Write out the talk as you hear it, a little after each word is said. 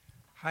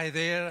Hi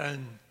there,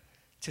 and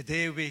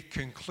today we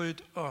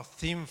conclude our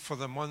theme for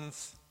the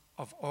month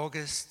of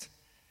August,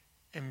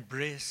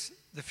 Embrace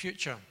the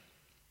Future.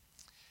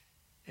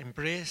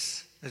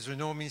 Embrace, as we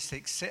know, means to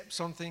accept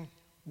something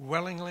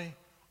willingly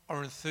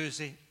or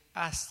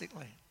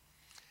enthusiastically.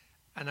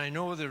 And I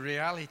know the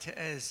reality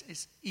is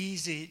it's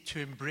easy to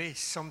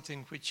embrace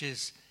something which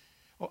is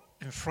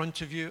in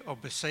front of you or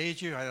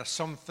beside you, either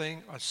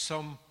something or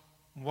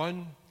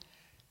someone,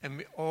 and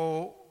we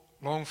all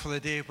long for the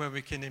day when we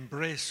can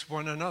embrace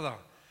one another,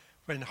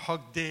 when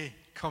Hug Day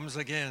comes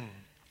again.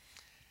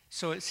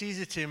 So it's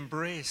easy to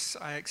embrace,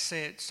 I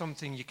accept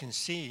something you can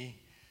see,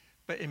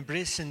 but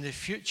embracing the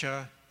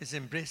future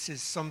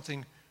embraces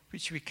something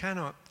which we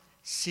cannot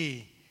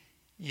see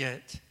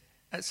yet.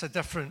 It's a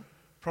different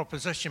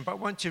proposition, but I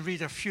want to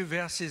read a few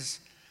verses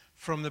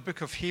from the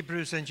book of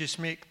Hebrews and just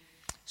make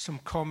some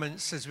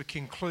comments as we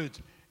conclude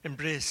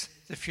Embrace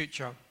the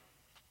Future.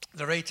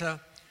 The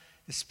writer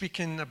is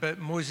speaking about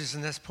Moses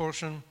in this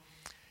portion.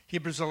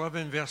 Hebrews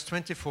 11, verse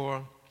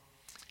 24.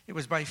 It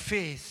was by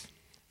faith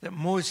that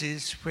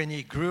Moses, when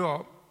he grew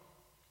up,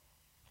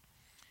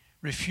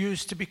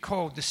 refused to be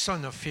called the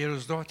son of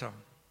Pharaoh's daughter.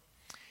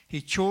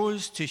 He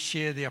chose to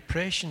share the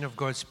oppression of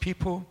God's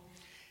people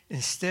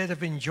instead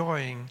of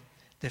enjoying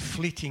the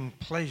fleeting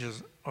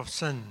pleasures of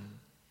sin.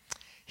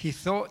 He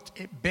thought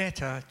it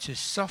better to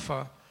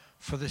suffer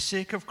for the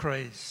sake of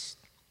Christ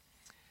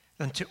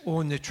than to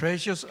own the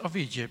treasures of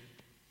Egypt,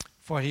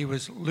 for he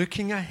was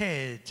looking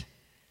ahead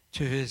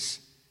to his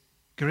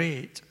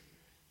great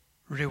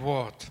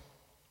reward.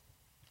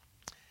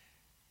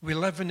 We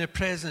live in the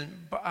present,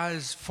 but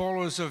as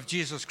followers of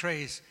Jesus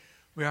Christ,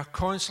 we are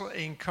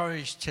constantly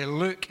encouraged to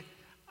look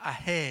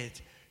ahead,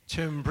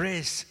 to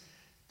embrace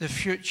the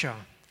future.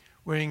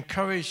 We're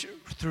encouraged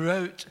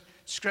throughout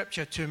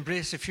Scripture to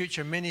embrace the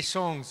future. Many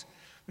songs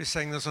we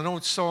sing. There's an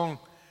old song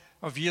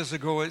of years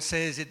ago. It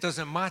says, it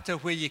doesn't matter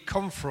where you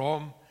come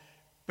from,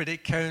 but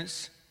it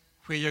counts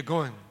where you're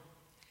going.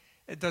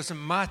 It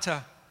doesn't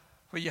matter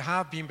where you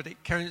have been, but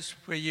it counts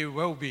where you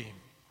will be.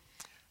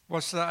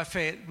 What's that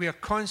effect? We are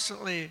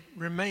constantly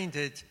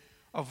reminded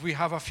of we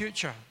have a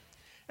future.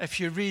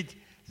 If you read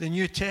the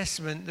New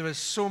Testament, there are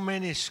so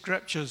many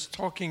scriptures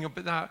talking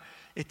about that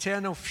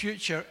eternal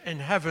future in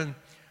heaven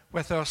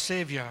with our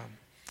Savior.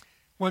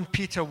 1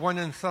 Peter 1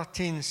 and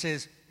 13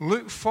 says,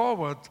 look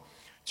forward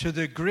to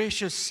the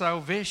gracious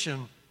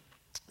salvation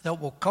that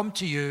will come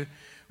to you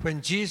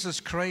when Jesus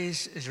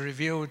Christ is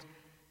revealed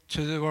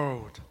to the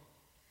world.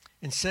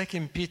 In 2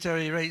 Peter,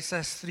 he writes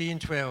this, 3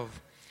 and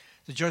 12,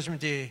 the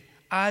judgment day,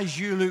 as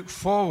you look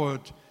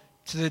forward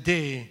to the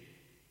day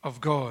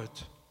of God.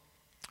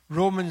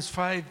 Romans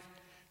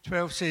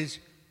 5:12 says,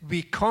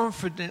 we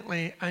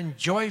confidently and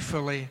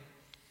joyfully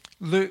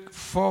look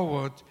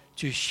forward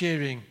to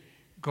sharing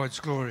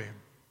God's glory.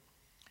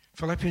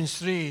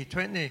 Philippians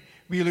 3:20,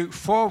 we look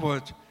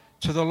forward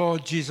to the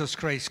Lord Jesus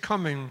Christ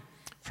coming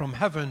from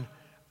heaven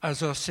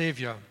as our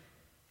Savior.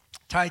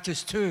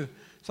 Titus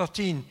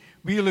 2:13,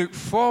 we look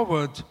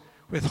forward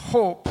with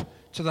hope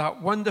to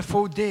that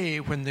wonderful day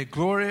when the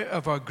glory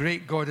of our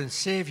great God and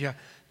Savior,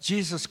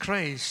 Jesus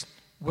Christ,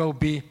 will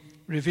be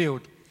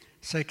revealed.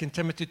 2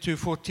 Timothy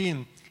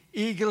 2:14,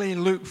 eagerly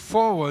look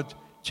forward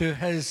to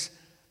his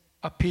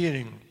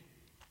appearing.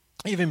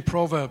 Even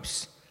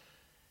Proverbs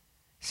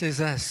says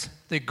this,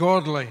 the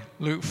godly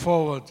look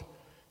forward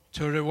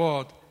to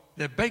reward.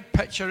 The big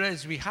picture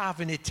is we have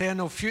an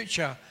eternal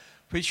future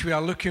which we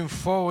are looking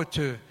forward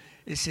to.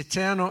 It's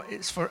eternal,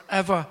 it's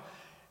forever,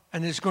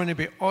 and it's going to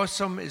be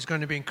awesome, it's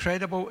going to be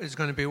incredible, it's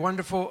going to be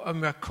wonderful,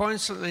 and we're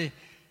constantly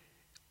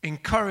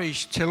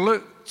encouraged to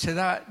look to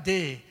that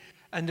day.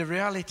 And the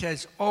reality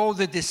is all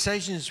the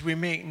decisions we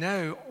make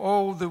now,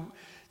 all the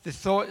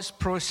thoughts,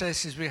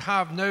 processes we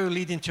have now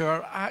leading to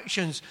our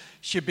actions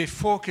should be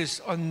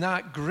focused on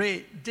that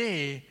great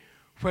day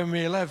when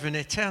we live in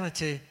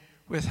eternity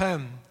with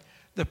him.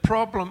 The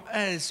problem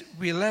is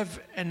we live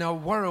in a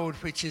world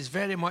which is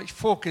very much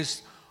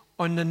focused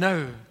on the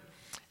now.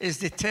 It's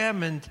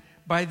determined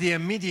by the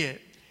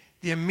immediate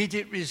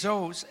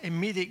results,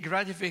 immediate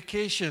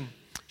gratification,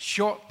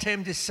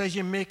 short-term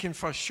decision-making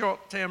for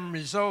short-term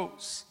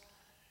results.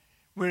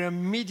 We're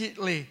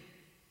immediately,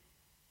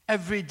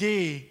 every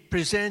day,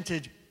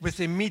 presented with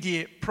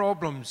immediate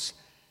problems,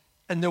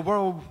 and the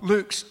world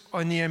looks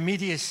on the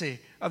immediacy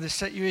of the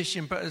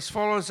situation. But as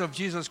followers of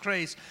Jesus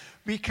Christ,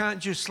 we can't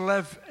just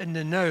live in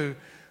the now.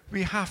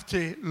 We have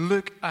to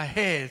look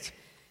ahead.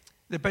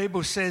 The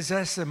Bible says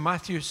this in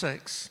Matthew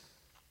 6.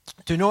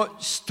 Do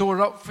not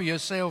store up for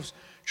yourselves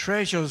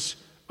treasures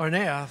on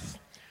earth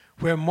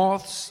where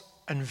moths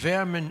and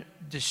vermin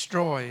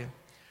destroy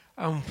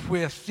and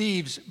where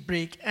thieves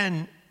break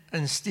in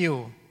and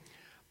steal.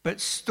 But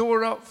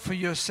store up for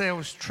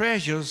yourselves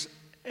treasures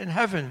in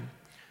heaven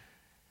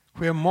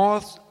where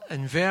moths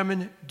and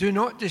vermin do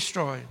not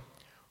destroy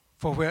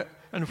where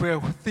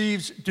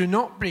thieves do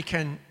not break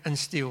in and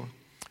steal.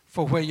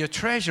 For where your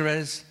treasure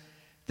is,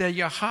 there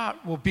your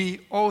heart will be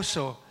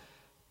also.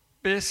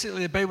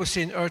 Basically, the Bible is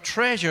saying our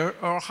treasure,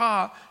 our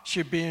heart,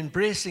 should be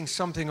embracing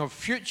something of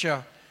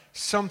future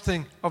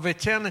something of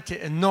eternity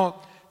and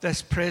not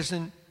this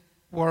present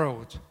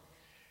world.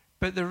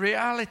 But the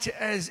reality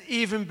is,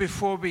 even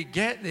before we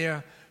get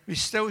there, we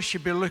still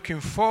should be looking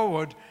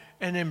forward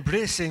and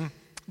embracing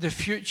the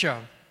future.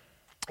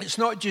 It's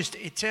not just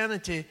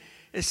eternity,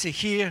 it's the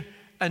here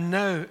and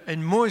now.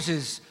 And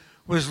Moses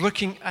was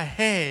looking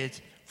ahead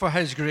for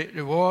his great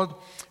reward,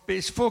 but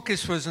his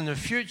focus was on the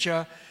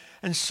future.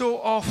 And so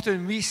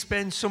often we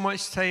spend so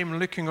much time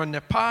looking on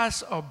the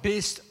past or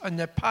based on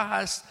the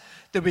past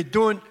that we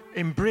don't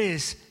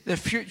embrace the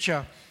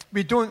future.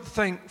 We don't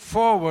think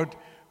forward,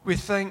 we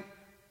think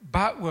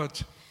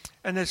backward.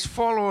 And as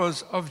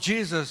followers of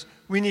Jesus,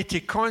 we need to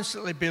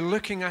constantly be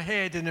looking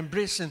ahead and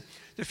embracing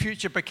the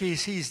future,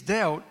 because he's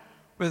dealt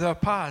with our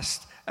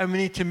past and we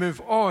need to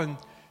move on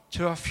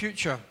to our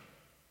future.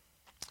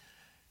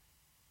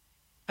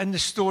 In the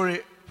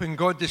story when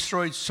God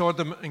destroyed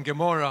Sodom and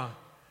Gomorrah,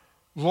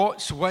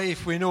 Lot's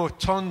wife, we know,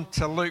 turned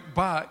to look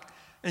back,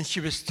 and she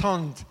was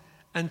turned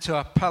into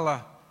a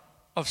pillar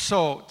of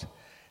salt.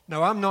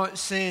 Now, I'm not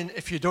saying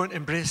if you don't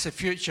embrace the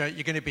future,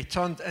 you're going to be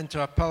turned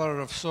into a pillar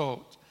of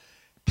salt.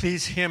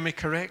 Please hear me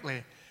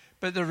correctly.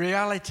 But the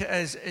reality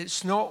is,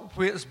 it's not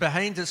what's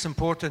behind that's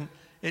important,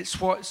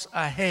 it's what's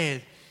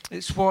ahead.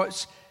 It's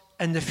what's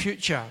in the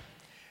future.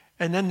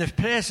 And in the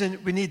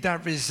present, we need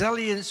that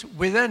resilience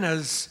within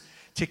us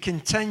to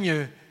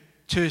continue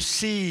to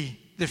see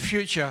the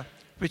future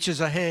which is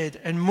ahead.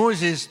 And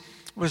Moses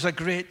was a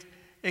great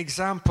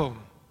example.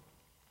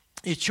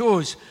 He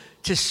chose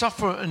to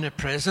suffer in the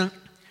present.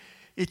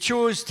 He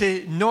chose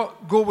to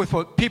not go with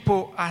what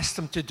people asked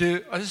him to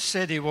do, as I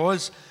said he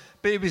was,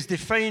 but he was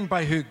defined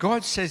by who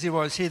God says he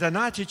was. He had an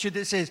attitude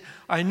that says,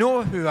 I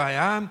know who I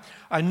am,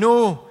 I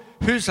know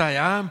whose I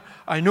am,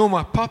 I know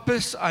my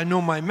purpose, I know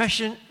my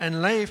mission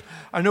in life,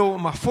 I know what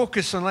my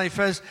focus in life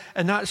is,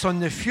 and that's on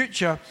the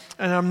future.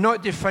 And I'm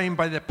not defined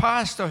by the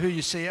past or who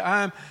you say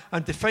I am.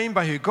 I'm defined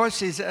by who God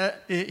says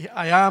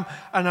I am,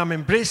 and I'm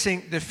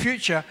embracing the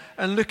future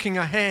and looking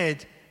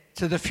ahead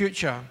to the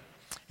future.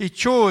 He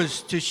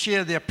chose to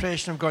share the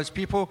oppression of God's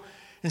people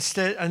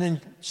instead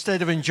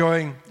of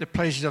enjoying the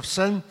pleasures of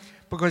sin,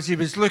 because he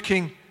was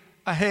looking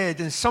ahead.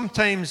 And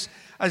sometimes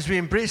as we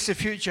embrace the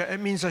future, it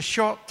means a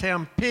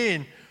short-term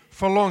pain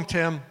for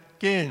long-term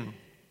gain.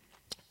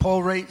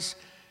 Paul writes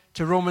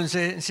to Romans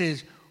 8 and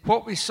says,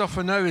 what we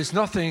suffer now is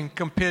nothing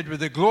compared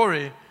with the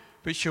glory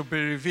which shall be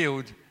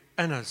revealed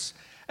in us.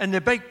 And the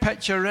big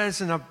picture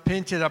is, and I've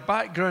painted a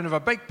background of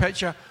a big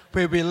picture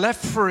where we live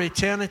for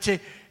eternity,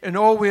 and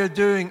all we're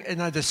doing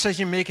in our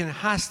decision-making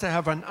has to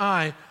have an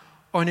eye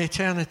on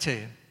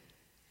eternity.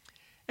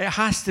 It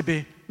has to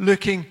be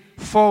looking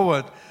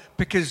forward,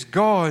 because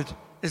God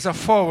is a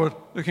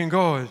forward-looking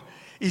God.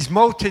 He's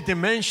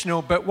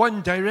multidimensional, but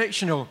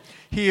one-directional.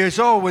 He is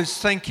always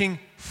thinking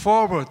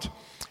forward.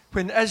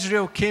 When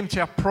Israel came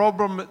to a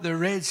problem at the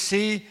Red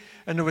Sea,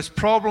 and there was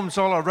problems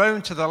all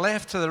around, to the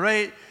left, to the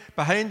right,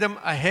 behind them,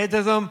 ahead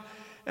of them,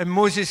 and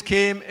Moses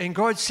came, and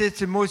God said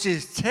to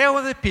Moses,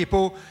 tell the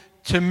people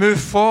to move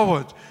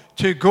forward,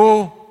 to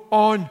go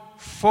on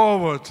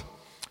forward.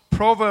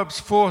 Proverbs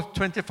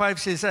 4:25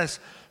 says this,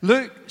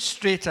 look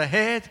straight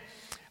ahead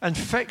and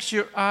fix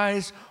your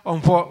eyes on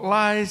what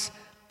lies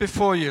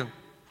before you.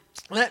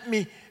 Let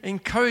me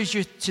encourage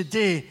you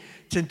today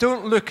to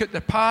don't look at the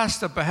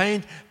past or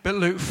behind, but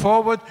look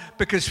forward,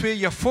 because where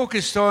you're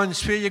focused on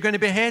is where you're going to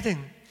be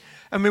heading.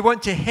 And we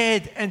want to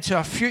head into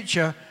a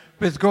future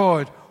with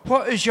God.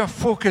 What is your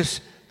focus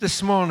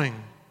this morning?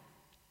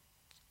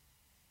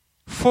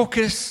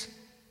 Focus,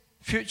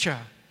 future.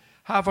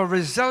 Have a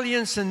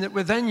resilience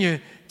within you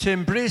to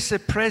embrace the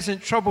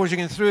present troubles you're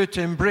going through,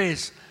 to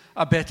embrace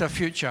a better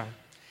future.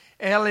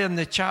 Earlier in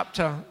the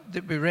chapter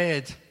that we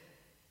read,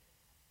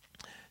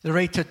 the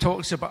writer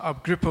talks about a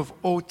group of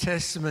Old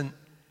Testament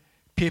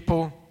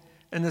people,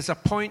 and there's a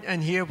point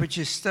in here which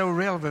is still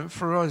relevant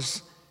for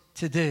us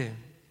today.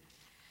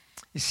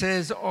 He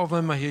says of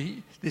them,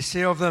 they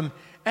say of them,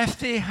 if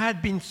they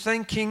had been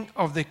thinking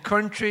of the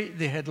country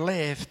they had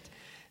left,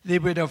 they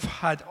would have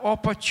had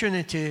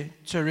opportunity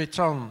to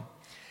return.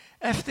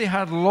 If they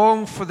had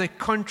longed for the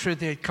country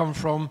they had come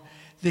from,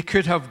 they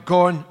could have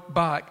gone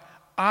back.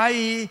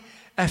 I.e.,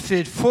 if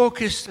they'd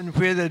focused on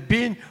where they'd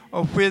been,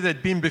 or where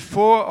they'd been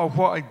before, or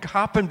what had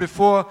happened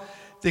before,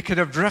 they could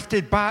have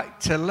drifted back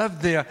to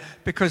live there,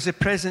 because the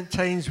present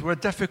times were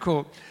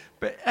difficult.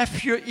 But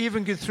if you're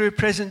even going through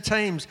present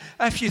times,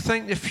 if you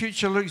think the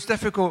future looks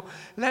difficult,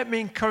 let me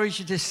encourage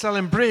you to still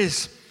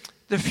embrace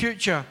the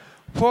future.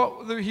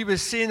 What he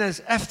was saying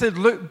is, if they'd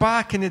looked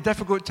back in the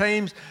difficult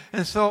times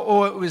and thought,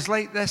 oh, it was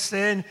like this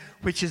then,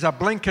 which is a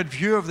blinkered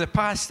view of the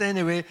past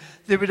anyway,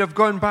 they would have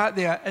gone back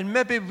there. And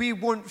maybe we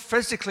won't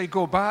physically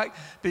go back,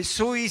 but it's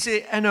so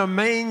easy in our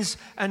minds,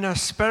 in our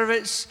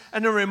spirits,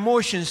 in our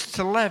emotions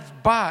to live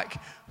back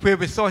where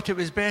we thought it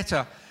was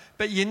better.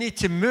 But you need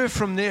to move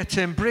from there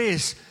to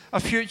embrace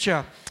a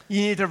future.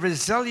 You need a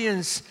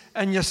resilience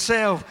in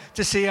yourself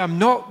to say, I'm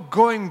not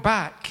going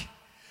back.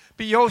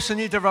 But you also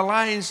need a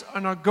reliance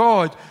on a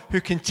God who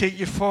can take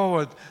you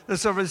forward.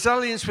 There's a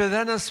resilience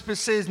within us which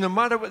says no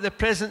matter what the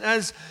present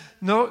is,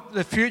 no,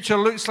 the future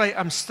looks like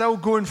I'm still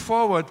going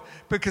forward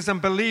because I'm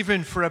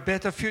believing for a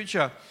better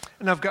future.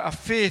 And I've got a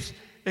faith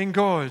in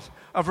God.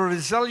 I've a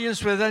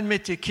resilience within me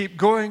to keep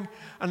going,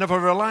 and I've a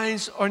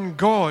reliance on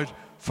God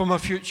for my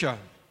future.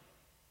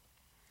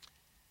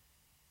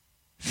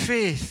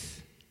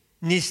 Faith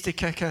needs to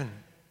kick in.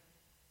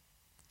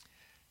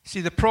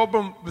 See, the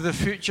problem with the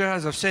future,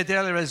 as I've said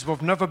earlier, is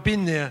we've never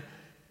been there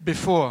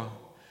before.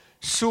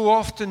 So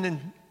often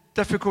in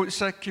difficult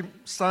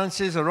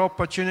circumstances or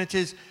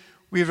opportunities,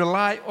 we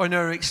rely on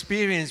our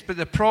experience. But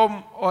the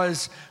problem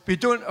is we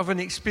don't have an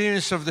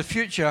experience of the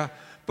future,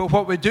 but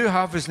what we do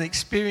have is an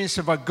experience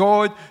of a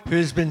God who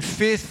has been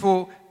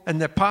faithful in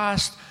the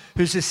past,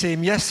 who's the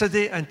same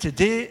yesterday and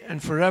today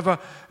and forever,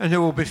 and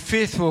who will be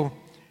faithful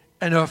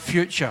in our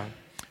future.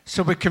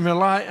 So we can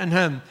rely on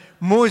him.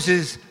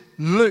 Moses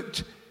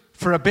looked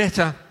for a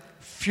better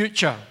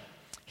future.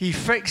 He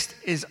fixed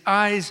his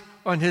eyes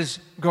on his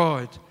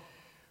God.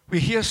 We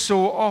hear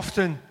so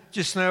often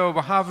just now,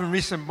 we have in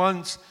recent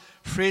months,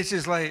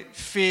 phrases like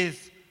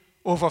faith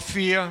over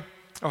fear,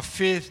 or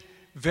faith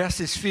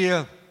versus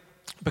fear,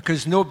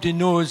 because nobody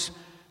knows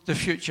the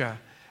future.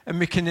 And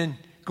we can then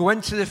go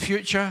into the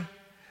future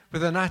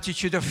with an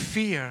attitude of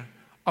fear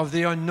of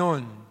the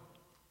unknown.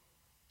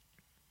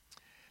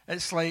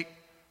 It's like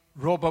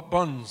Robert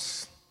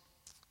Burns.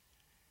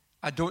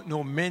 I don't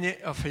know many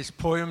of his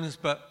poems,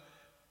 but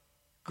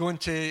going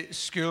to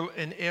school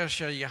in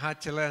Ayrshire, you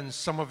had to learn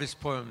some of his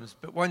poems.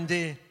 But one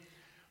day,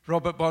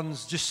 Robert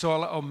Burns just saw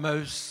a little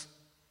mouse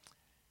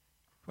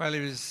while he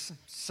was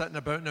sitting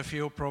about in a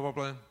field,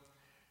 probably.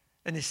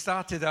 And he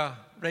started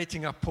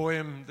writing a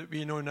poem that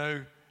we know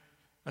now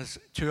as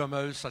To a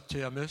Mouse or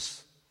To a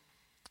Moose.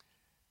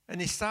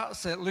 And he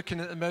starts looking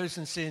at the mouse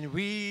and saying,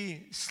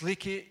 "Wee,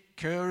 sleeky,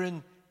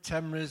 cowering,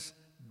 timorous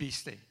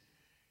beastie."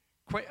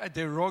 Quite a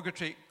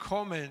derogatory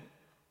comment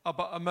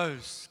about a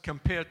mouse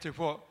compared to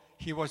what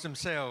he was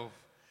himself.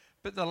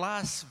 But the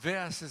last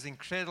verse is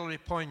incredibly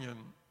poignant,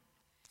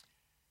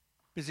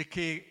 because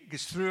he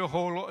goes through a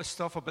whole lot of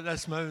stuff about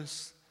this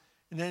mouse.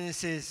 And then he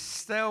says,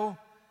 "Still,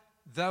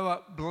 thou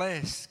art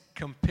blessed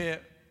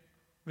compared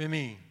with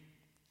me.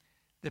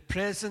 The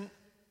present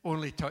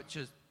only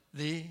touches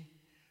thee,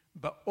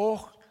 but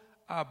oh,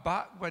 I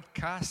backward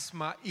cast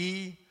my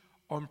eye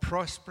on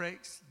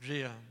prospects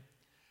drear,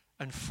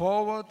 and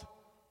forward,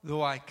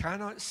 though I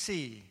cannot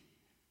see,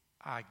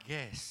 I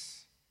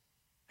guess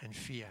and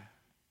fear."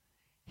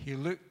 He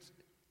looked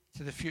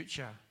to the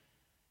future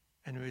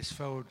and was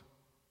filled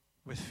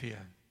with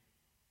fear.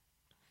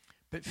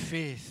 But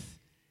faith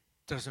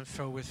doesn't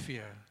fill with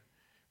fear.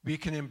 We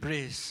can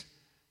embrace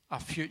a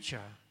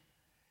future,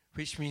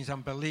 which means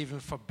I'm believing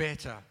for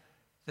better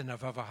than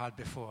I've ever had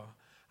before.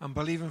 I'm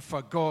believing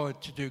for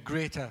God to do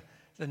greater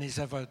than he's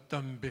ever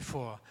done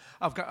before.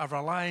 I've got a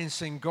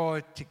reliance in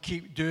God to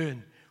keep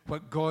doing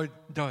what God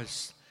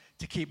does,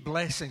 to keep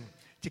blessing,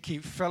 to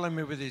keep filling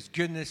me with his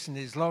goodness and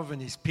his love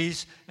and his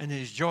peace and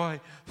his joy,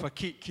 for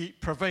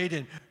keep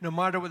providing. No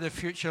matter what the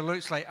future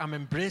looks like, I'm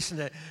embracing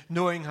it,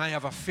 knowing I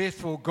have a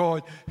faithful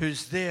God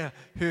who's there,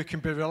 who can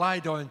be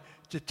relied on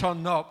to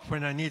turn up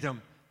when I need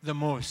him the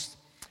most.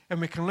 And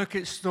we can look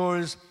at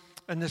stories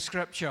in the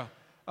scripture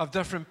of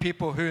different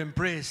people who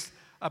embraced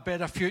a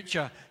better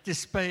future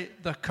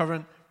despite their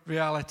current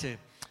reality.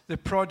 The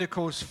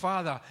prodigal's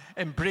father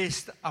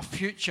embraced a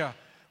future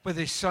with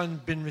his son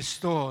being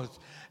restored.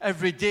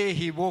 Every day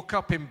he woke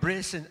up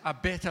embracing a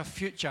better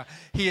future.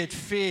 He had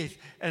faith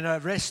in a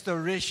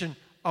restoration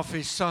of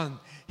his son.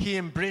 He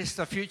embraced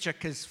a future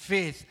because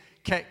faith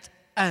kicked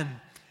in.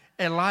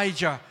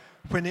 Elijah,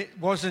 when it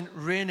wasn't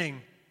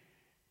raining,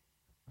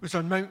 was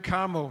on Mount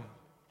Carmel,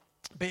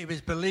 but he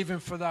was believing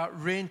for that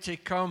rain to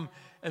come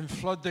and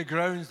flood the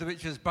grounds,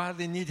 which was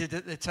badly needed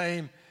at the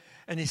time.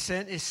 And he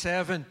sent his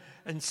servant,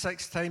 and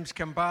 6 times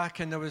come back,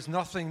 and there was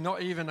nothing,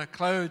 not even a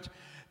cloud.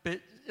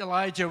 But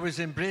Elijah was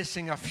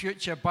embracing a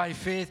future by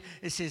faith.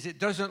 He says, it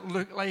doesn't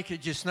look like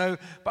it just now,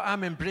 but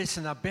I'm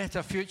embracing a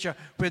better future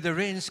where the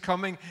rain's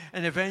coming.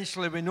 And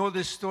eventually we know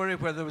this story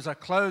where there was a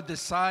cloud the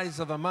size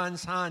of a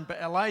man's hand,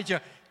 but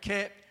Elijah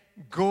kept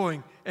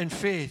going in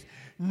faith.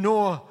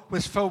 Noah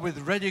was filled with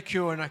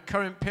ridicule and a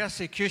current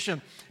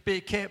persecution, but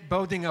he kept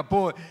building a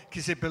boat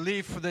because he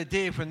believed for the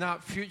day when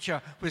that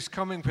future was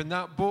coming, when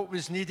that boat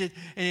was needed,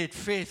 and he had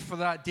faith for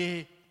that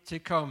day to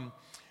come.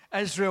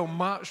 Israel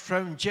marched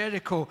round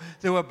Jericho.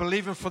 They were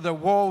believing for the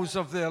walls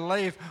of their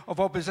life of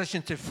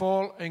opposition to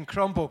fall and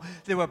crumble.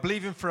 They were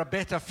believing for a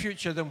better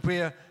future than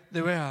where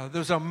they were. There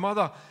was a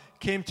mother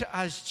came to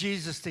ask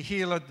Jesus to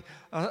heal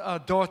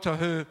a daughter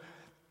who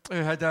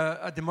had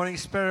a demonic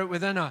spirit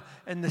within her,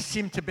 and there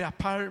seemed to be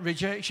apparent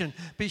rejection,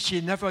 but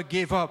she never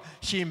gave up.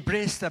 She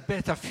embraced a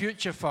better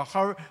future for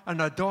her and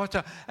her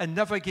daughter and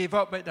never gave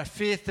up with the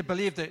faith to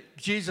believe that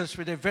Jesus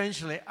would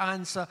eventually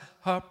answer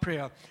her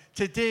prayer.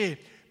 Today,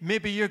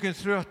 maybe you're going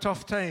through a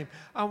tough time.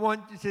 I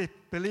want you to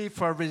believe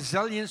for a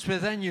resilience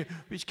within you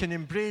which can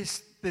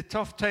embrace the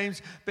tough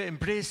times, but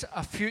embrace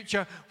a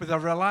future with a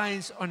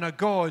reliance on a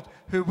God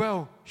who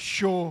will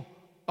show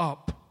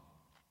up.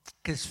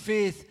 Because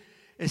faith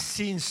It's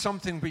seeing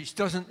something which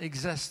doesn't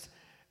exist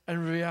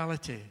in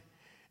reality.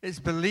 It's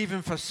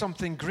believing for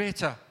something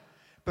greater,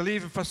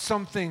 believing for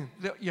something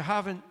that you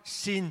haven't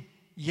seen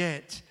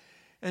yet.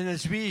 And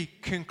as we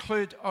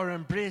conclude or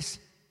embrace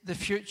the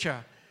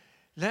future,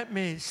 let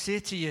me say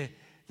to you,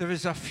 there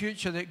is a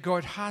future that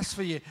God has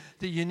for you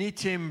that you need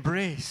to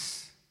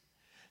embrace,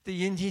 that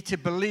you need to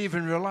believe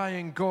and rely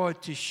on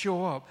God to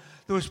show up.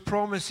 Those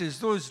promises,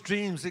 those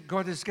dreams that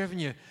God has given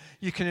you,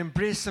 you can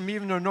embrace them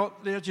even though they're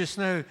not there just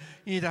now.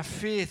 You need a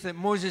faith that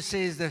Moses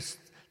says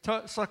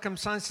the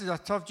circumstances are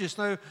tough just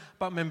now,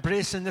 but I'm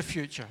embracing the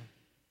future.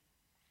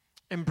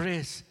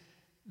 Embrace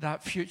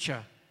that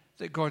future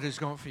that God has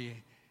got for you.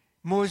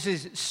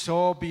 Moses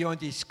saw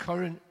beyond his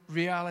current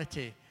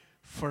reality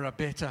for a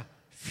better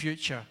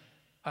future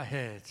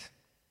ahead.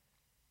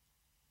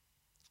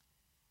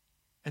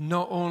 And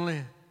not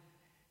only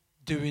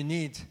do we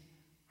need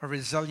a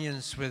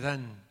resilience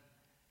within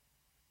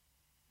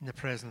in the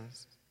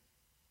present,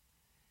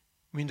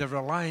 we need a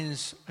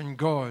reliance on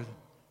God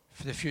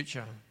for the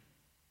future,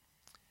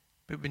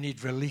 but we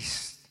need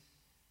release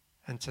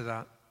into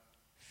that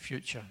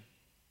future.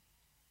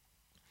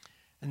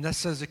 And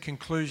this is the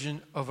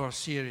conclusion of our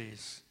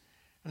series.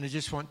 And I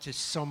just want to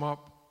sum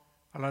up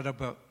a little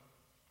bit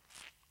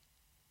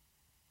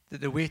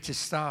that the way to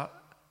start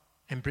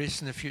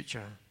embracing the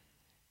future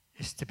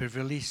is to be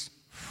released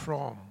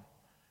from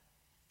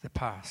the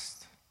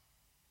past.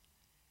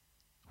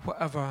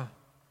 Whatever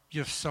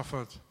you've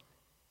suffered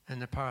in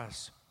the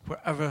past,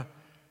 whatever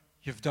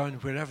you've done,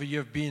 wherever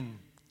you've been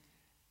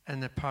in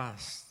the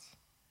past,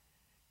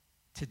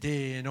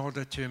 today, in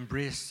order to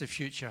embrace the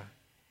future,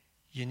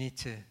 you need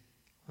to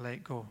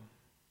let go.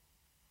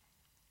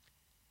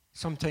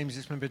 Sometimes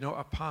it's maybe not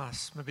a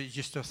past, maybe it's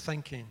just our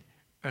thinking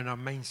and our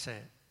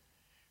mindset.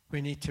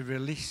 We need to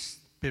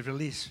be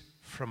released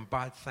from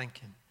bad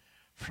thinking,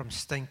 from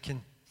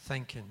stinking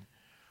thinking,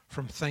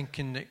 from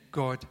thinking that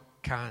God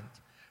can't,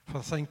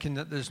 from thinking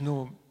that there's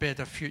no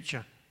better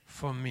future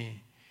for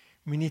me.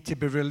 We need to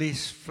be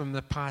released from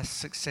the past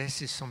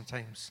successes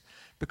sometimes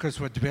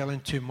because we're dwelling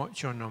too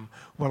much on them.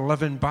 We're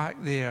living back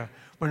there.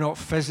 We're not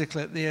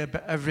physically there,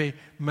 but every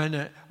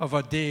minute of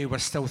our day we're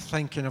still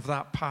thinking of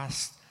that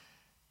past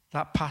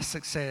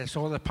success,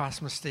 or the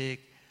past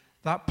mistake,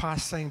 that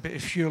past thing. But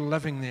if you're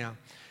living there,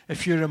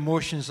 if your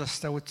emotions are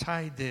still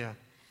tied there,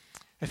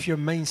 if your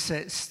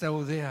mindset's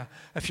still there,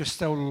 if you're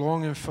still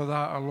longing for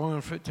that or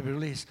longing for it to be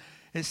released,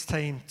 it's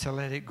time to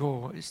let it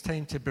go. It's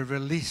time to be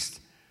released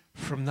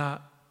from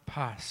that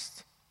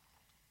past.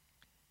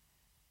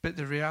 But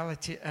the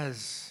reality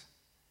is,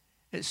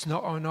 it's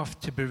not enough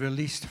to be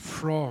released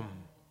from.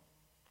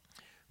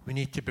 We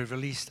need to be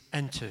released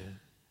into.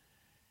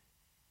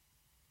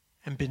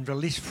 And being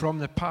released from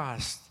the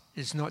past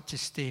is not to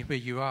stay where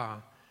you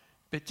are,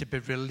 but to be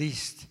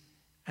released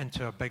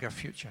into a bigger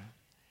future,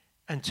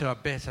 into a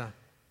better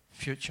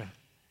future,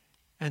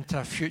 into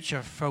a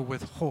future filled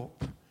with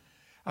hope,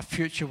 a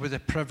future with the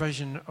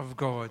provision of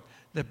God,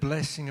 the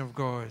blessing of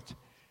God.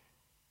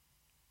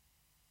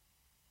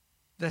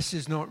 This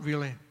is not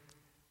really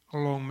a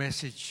long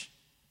message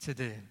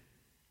today.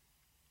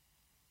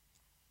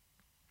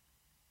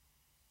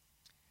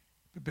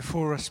 But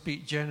before I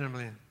speak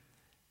generally,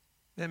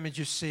 let me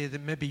just say that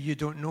maybe you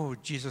don't know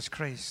Jesus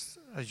Christ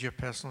as your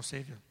personal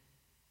Savior.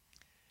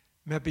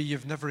 Maybe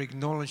you've never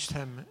acknowledged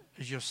him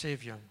as your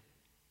Savior.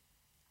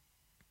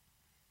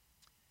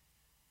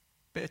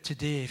 But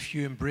today, if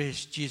you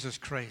embrace Jesus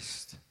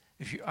Christ,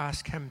 if you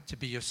ask him to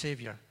be your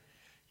Savior,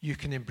 you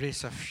can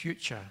embrace a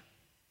future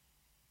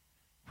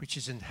which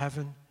is in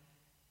heaven,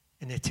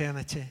 in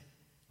eternity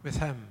with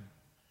him,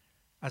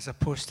 as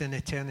opposed to an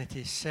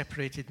eternity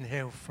separated in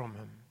hell from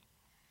him.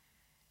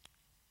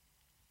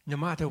 No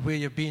matter where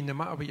you've been, no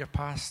matter what your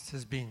past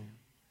has been,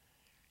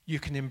 you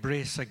can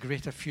embrace a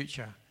greater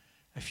future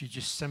if you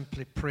just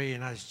simply pray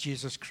and ask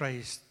Jesus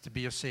Christ to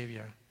be your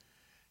Savior.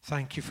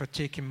 Thank you for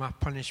taking my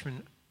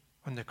punishment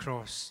on the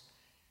cross.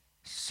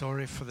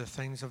 Sorry for the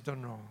things I've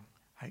done wrong.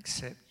 I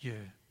accept you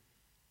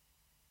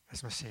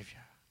as my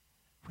Savior.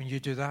 When you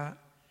do that,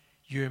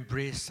 you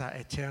embrace that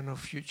eternal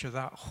future,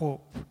 that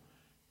hope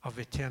of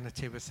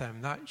eternity with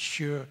him, that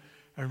sure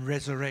and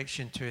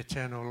resurrection to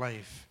eternal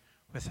life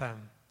with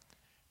him.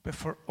 But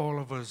for all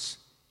of us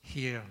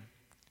here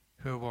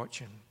who are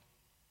watching,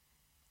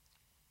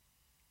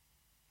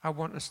 I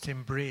want us to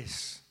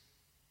embrace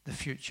the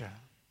future.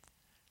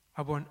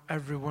 I want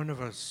every one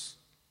of us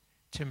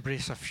to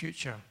embrace a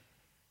future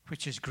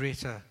which is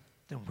greater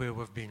than where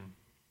we've been.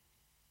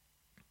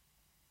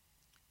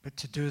 But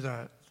to do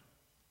that,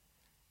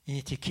 you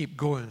need to keep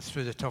going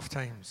through the tough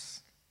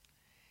times.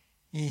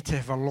 You need to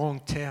have a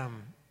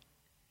long-term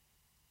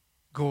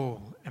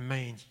goal in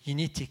mind. You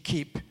need to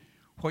keep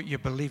what you're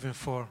believing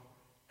for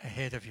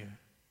ahead of you.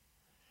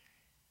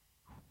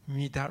 You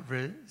need that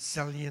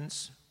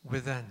resilience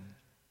within,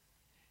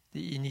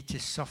 that you need to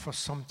suffer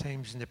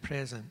sometimes in the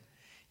present.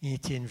 You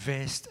need to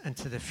invest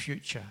into the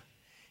future.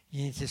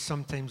 You need to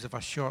sometimes have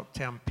a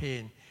short-term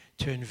pain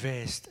to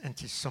invest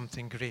into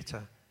something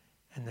greater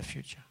in the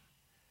future.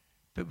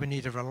 But we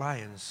need a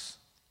reliance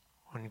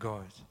on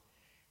God.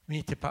 We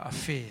need to put our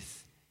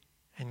faith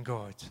in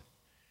God,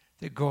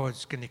 that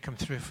God's going to come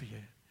through for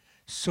you.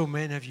 So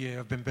many of you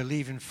have been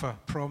believing for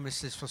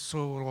promises for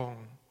so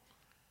long.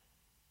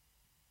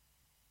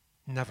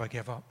 Never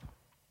give up.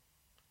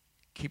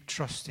 Keep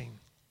trusting.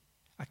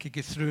 I could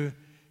go through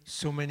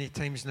so many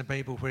times in the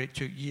Bible where it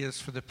took years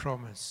for the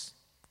promise,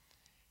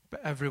 but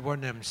every one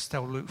of them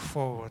still looked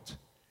forward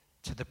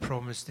to the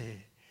promised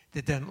day.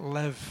 They didn't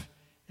live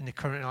in the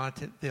current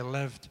reality. They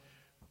lived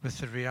with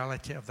the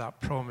reality of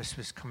that promise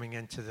was coming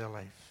into their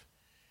life.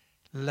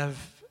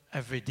 Live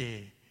every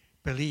day.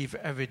 Believe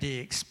every day.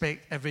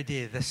 Expect every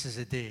day this is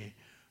a day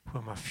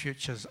where my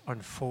future's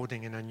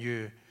unfolding in a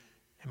new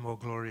and more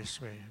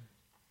glorious way.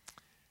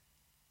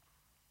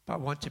 But I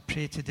want to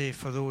pray today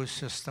for those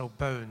who are still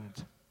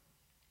bound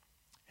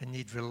and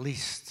need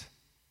released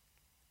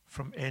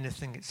from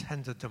anything that's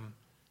hindered them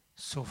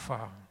so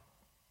far.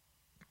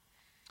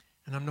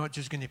 And I'm not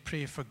just going to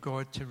pray for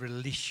God to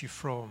release you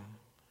from.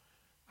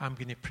 I'm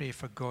going to pray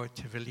for God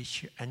to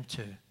release you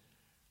into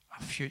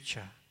a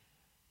future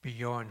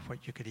beyond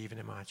what you could even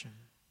imagine.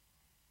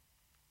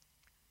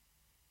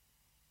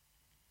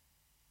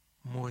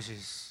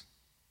 Moses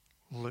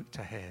looked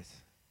ahead.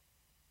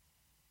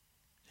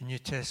 The New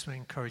Testament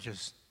encourages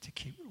us to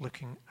keep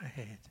looking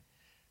ahead,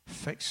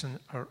 fixing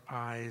our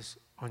eyes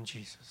on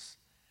Jesus.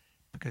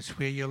 Because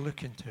where you're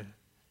looking to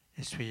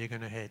is where you're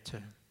going to head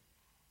to.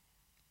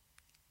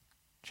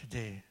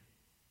 Today,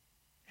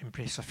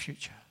 embrace a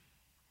future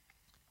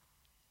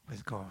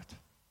with God.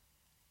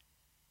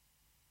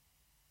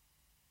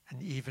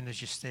 And even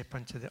as you step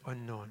into the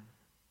unknown,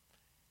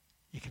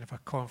 you can have a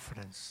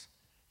confidence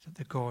that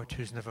the God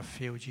who's never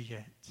failed you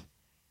yet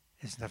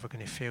is never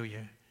going to fail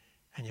you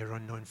in your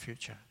unknown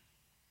future.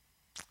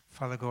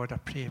 Father God, I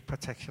pray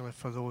particularly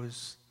for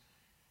those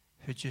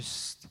who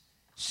just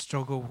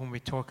struggle when we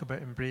talk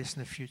about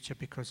embracing the future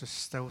because there's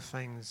still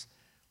things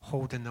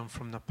holding them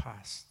from the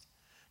past.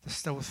 There's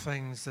still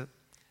things that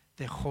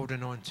they're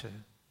holding on to.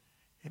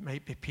 It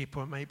might be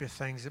people, it might be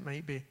things, it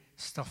might be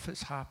stuff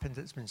that's happened,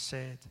 that's been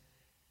said.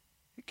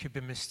 It could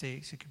be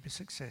mistakes, it could be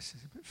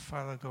successes. But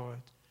Father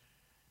God,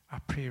 I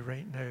pray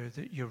right now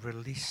that you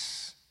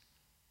release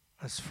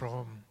us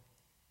from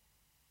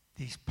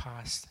these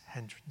past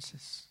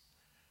hindrances.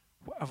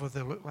 Whatever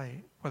they look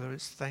like, whether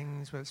it's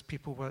things, whether it's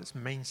people, whether it's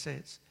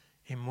mindsets,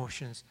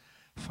 emotions.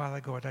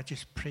 Father God, I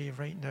just pray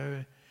right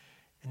now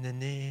in the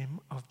name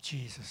of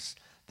Jesus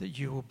that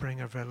you will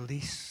bring a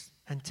release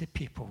into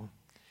people.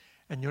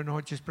 And you'll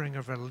not just bring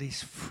a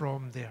release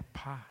from their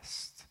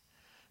past,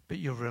 but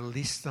you'll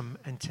release them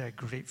into a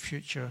great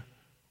future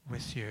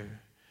with you.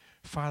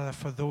 Father,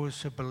 for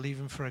those who are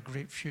believing for a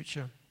great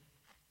future,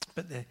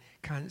 but they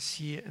can't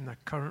see it in their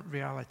current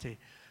reality,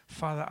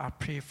 Father, I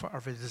pray for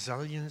a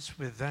resilience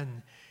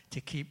within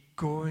to keep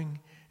going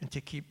and to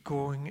keep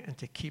going and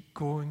to keep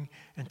going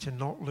and to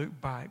not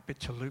look back, but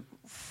to look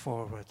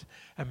forward.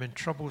 And when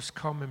troubles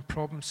come and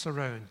problems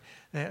surround,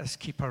 let us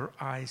keep our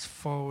eyes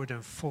forward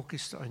and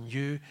focused on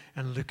you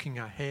and looking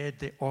ahead,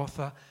 the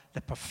author,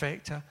 the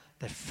perfecter,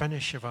 the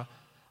finisher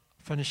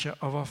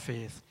of our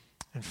faith.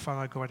 And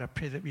Father God, I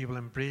pray that we will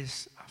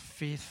embrace a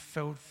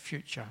faith-filled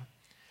future.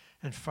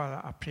 And Father,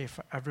 I pray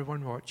for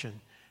everyone watching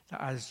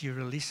that as you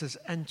release us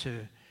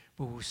into,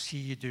 we will see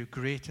you do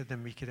greater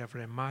than we could ever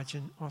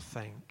imagine or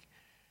think.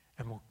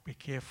 And we'll be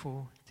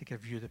careful to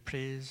give you the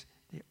praise,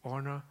 the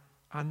honor,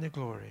 and the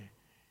glory.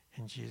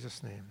 In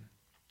Jesus' name,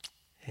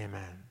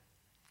 amen.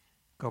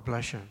 God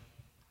bless you.